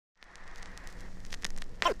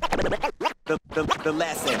the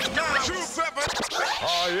lesson.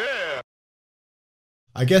 Oh yeah.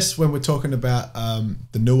 I guess when we're talking about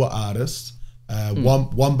the newer artists,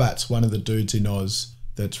 Wombat's one of the dudes in Oz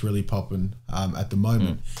that's really popping at the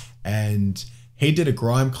moment, and he did a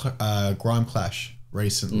grime clash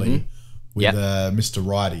recently with Mr.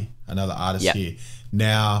 Wrighty, another artist here.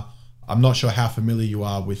 Now, I'm not sure how familiar you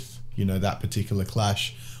are with that particular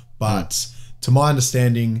clash, but to my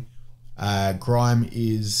understanding, grime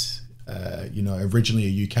is originally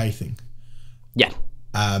a UK thing. Yeah.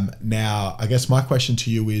 Now, I guess my question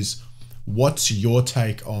to you is, what's your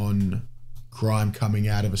take on grime coming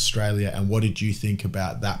out of Australia, and what did you think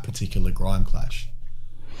about that particular grime clash?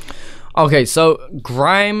 Okay, so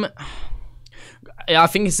grime, I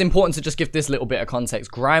think it's important to just give this little bit of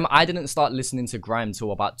context. Grime, I didn't start listening to grime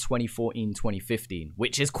till about 2014, 2015,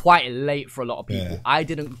 which is quite late for a lot of people. I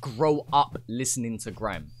didn't grow up listening to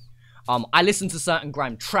grime. I listened to certain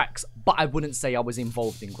grime tracks, but I wouldn't say I was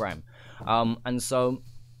involved in grime. And so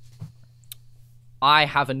I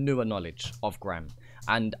have a newer knowledge of grime,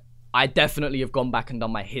 and I definitely have gone back and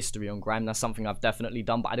done my history on grime. That's something I've definitely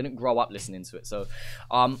done, but I didn't grow up listening to it. So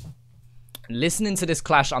listening to this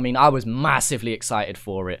clash, I mean, I was massively excited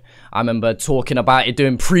for it. I remember talking about it,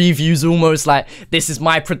 doing previews almost like, this is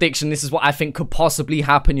my prediction, this is what I think could possibly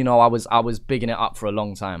happen. I was bigging it up for a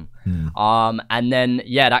long time. And then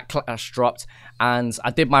that clash dropped, and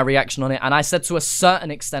I did my reaction on it, and I said to a certain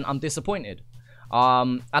extent I'm disappointed.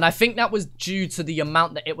 And I think that was due to the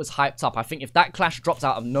amount that it was hyped up. I think if that clash dropped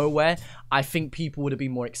out of nowhere, I think people would have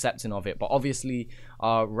been more accepting of it. But obviously,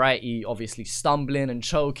 Wrighty obviously stumbling and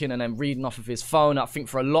choking and then reading off of his phone. I think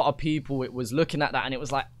for a lot of people, it was looking at that and it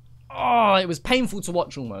was like, oh, it was painful to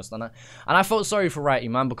watch almost. And I felt sorry for Wrighty,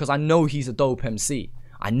 man, because I know he's a dope MC.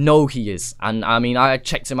 I know he is. And I mean, I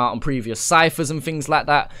checked him out on previous cyphers and things like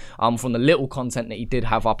that, from the little content that he did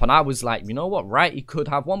have up. And I was like, you know what, right? He could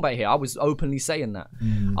have Wombat here. I was openly saying that.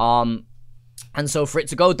 And so for it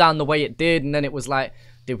to go down the way it did, and then it was like,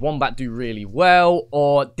 did Wombat do really well?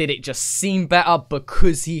 Or did it just seem better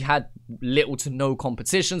because he had little to no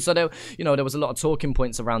competition? So there, there was a lot of talking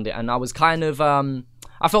points around it. And I was kind of,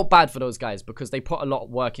 I felt bad for those guys because they put a lot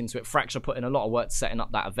of work into it. Fracture put in a lot of work setting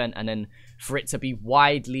up that event, and then for it to be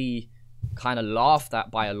widely kind of laughed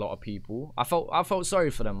at by a lot of people, I felt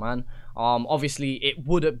sorry for them, man. Obviously, it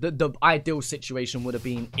would have the ideal situation would have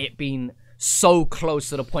been it being so close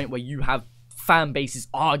to the point where you have fan bases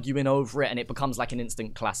arguing over it and it becomes like an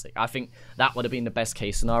instant classic. I think that would have been the best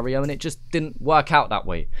case scenario, and it just didn't work out that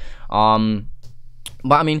way.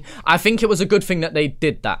 But I mean, I think it was a good thing that they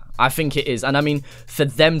did that. I think it is. And I mean, for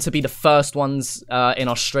them to be the first ones in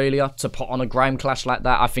Australia to put on a grime clash like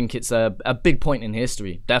that, I think it's a big point in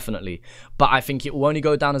history, definitely. But I think it will only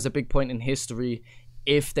go down as a big point in history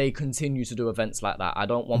if they continue to do events like that. I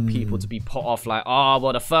don't want people to be put off like, oh,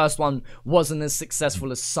 well, the first one wasn't as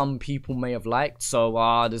successful as some people may have liked, so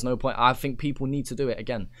there's no point. I think people need to do it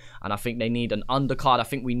again, and I think they need an undercard. I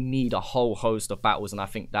think we need a whole host of battles, and I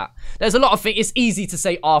think that there's a lot of things. It's easy to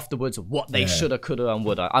say afterwards what they shoulda, coulda, and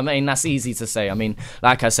woulda. I mean, that's easy to say. I mean,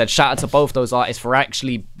 like I said, shout out to both those artists for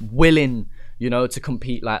actually willing, to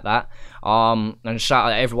compete like that. And shout out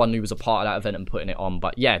to everyone who was a part of that event and putting it on.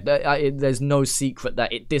 But yeah, there's no secret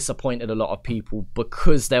that it disappointed a lot of people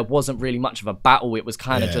because there wasn't really much of a battle. It was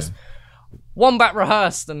kind of just Wombat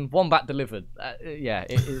rehearsed and Wombat delivered.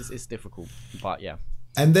 It's difficult, but yeah.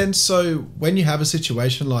 And then, so when you have a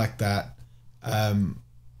situation like that, can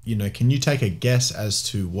you take a guess as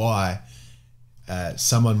to why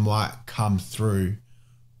someone might come through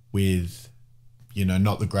with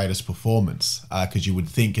not the greatest performance, because you would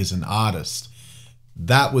think as an artist,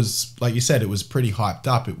 that was, like you said, it was pretty hyped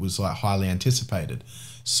up. It was like highly anticipated.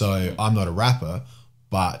 So I'm not a rapper,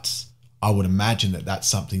 but I would imagine that that's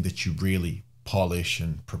something that you really polish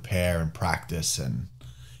and prepare and practice and,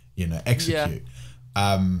 execute.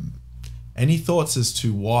 Any thoughts as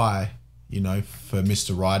to why, for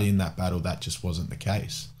Mr. Wrighty in that battle, that just wasn't the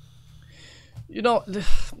case?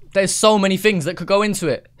 There's so many things that could go into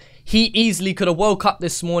it. He easily could have woke up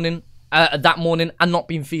that morning and not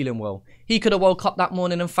been feeling well. He could have woke up that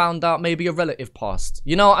morning and found out maybe a relative passed.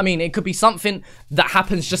 I mean, it could be something that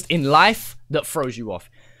happens just in life that throws you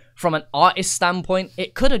off. From an artist standpoint,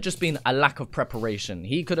 it could have just been a lack of preparation.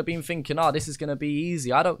 He could have been thinking, oh, this is going to be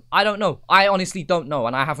easy. I don't know. I honestly don't know.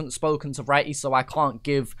 And I haven't spoken to Wrighty, so I can't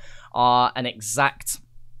give an exact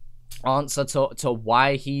answer to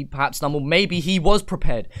why he perhaps stumbled. Maybe he was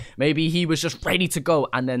prepared. Maybe he was just ready to go,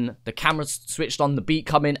 and then the camera switched on, the beat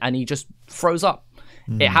come in, and he just froze up.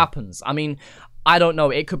 It happens. I mean, I don't know.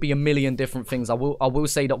 It could be a million different things. I will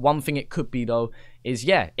say that one thing it could be, though, is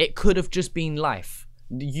it could have just been life.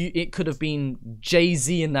 It could have been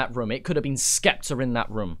Jay-Z in that room. It could have been Skepta in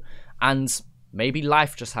that room. And maybe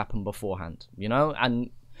life just happened beforehand, you know? And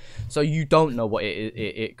so you don't know what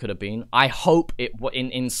it could have been. I hope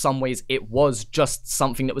in some ways it was just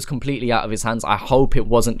something that was completely out of his hands. I hope it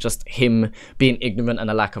wasn't just him being ignorant and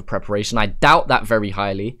a lack of preparation. I doubt that very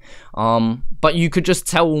highly. But you could just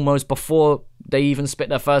tell almost before they even spit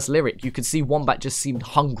their first lyric, you could see Wombat just seemed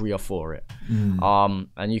hungrier for it.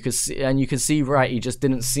 And you could see right, he just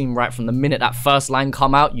didn't seem right from the minute that first line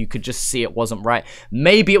come out. You could just see it wasn't right.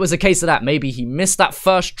 Maybe it was a case of that. Maybe he missed that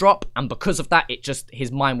first drop, and because of that,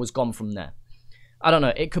 his mind was gone from there. I don't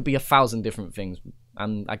know. It could be 1,000 different things,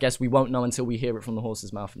 and I guess we won't know until we hear it from the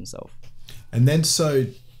horse's mouth himself. And then, so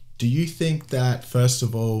do you think that first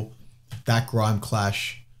of all, that grime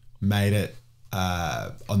clash made it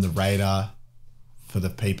on the radar for the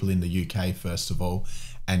people in the UK, first of all?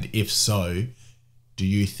 And if so, do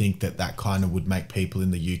you think that kind of would make people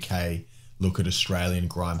in the UK look at Australian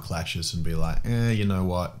grime clashes and be like, you know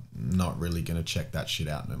what, not really going to check that shit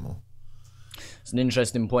out no more? It's an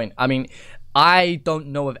interesting point. I mean, I don't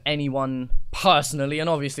know of anyone personally, and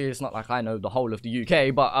obviously it's not like I know the whole of the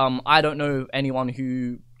UK, but I don't know anyone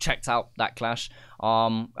who checked out that clash.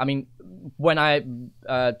 I mean, when I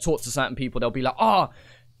talk to certain people, they'll be like, oh,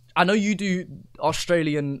 I know you do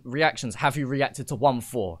Australian reactions. Have you reacted to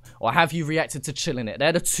 1-4? Or have you reacted to Chillin' It?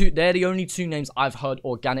 They're the only two names I've heard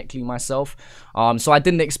organically myself. So I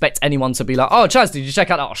didn't expect anyone to be like, oh, Chaz, did you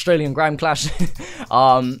check out that Australian grime clash?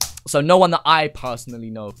 So no one that I personally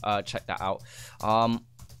know checked that out.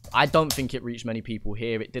 I don't think it reached many people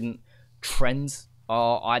here. It didn't trend.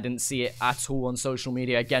 I didn't see it at all on social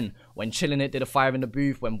media. Again, when Chillin' It did a fire in the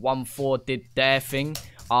booth, when 1-4 did their thing,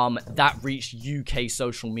 that reached UK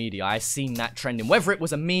social media. I seen that trending. Whether it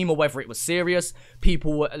was a meme or whether it was serious,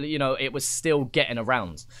 people were, you know, it was still getting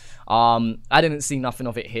around. I didn't see nothing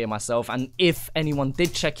of it here myself. And if anyone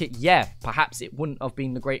did check it, yeah, perhaps it wouldn't have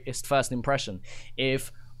been the greatest first impression.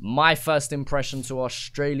 If my first impression to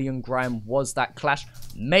Australian grime was that clash,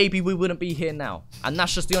 maybe we wouldn't be here now. And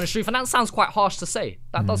that's just the honest truth. And that sounds quite harsh to say.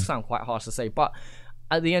 That does sound quite harsh to say. But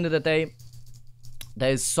at the end of the day,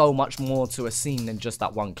 there's so much more to a scene than just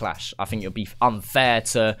that one clash. I think it would be unfair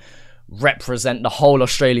to represent the whole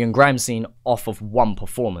Australian grime scene off of one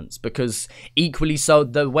performance, because equally so,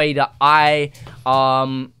 the way that I,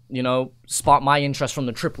 you know, sparked my interest from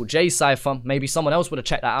the Triple J cypher, maybe someone else would have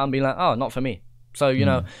checked that out and be like, oh, not for me. So, you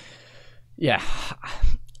know, yeah,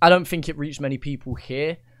 I don't think it reached many people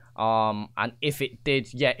here. And if it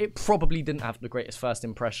did, yeah, it probably didn't have the greatest first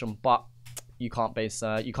impression, but you can't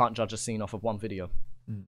judge a scene off of one video.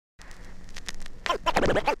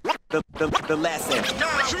 The lesson.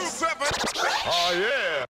 2-7. Oh,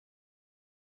 yeah.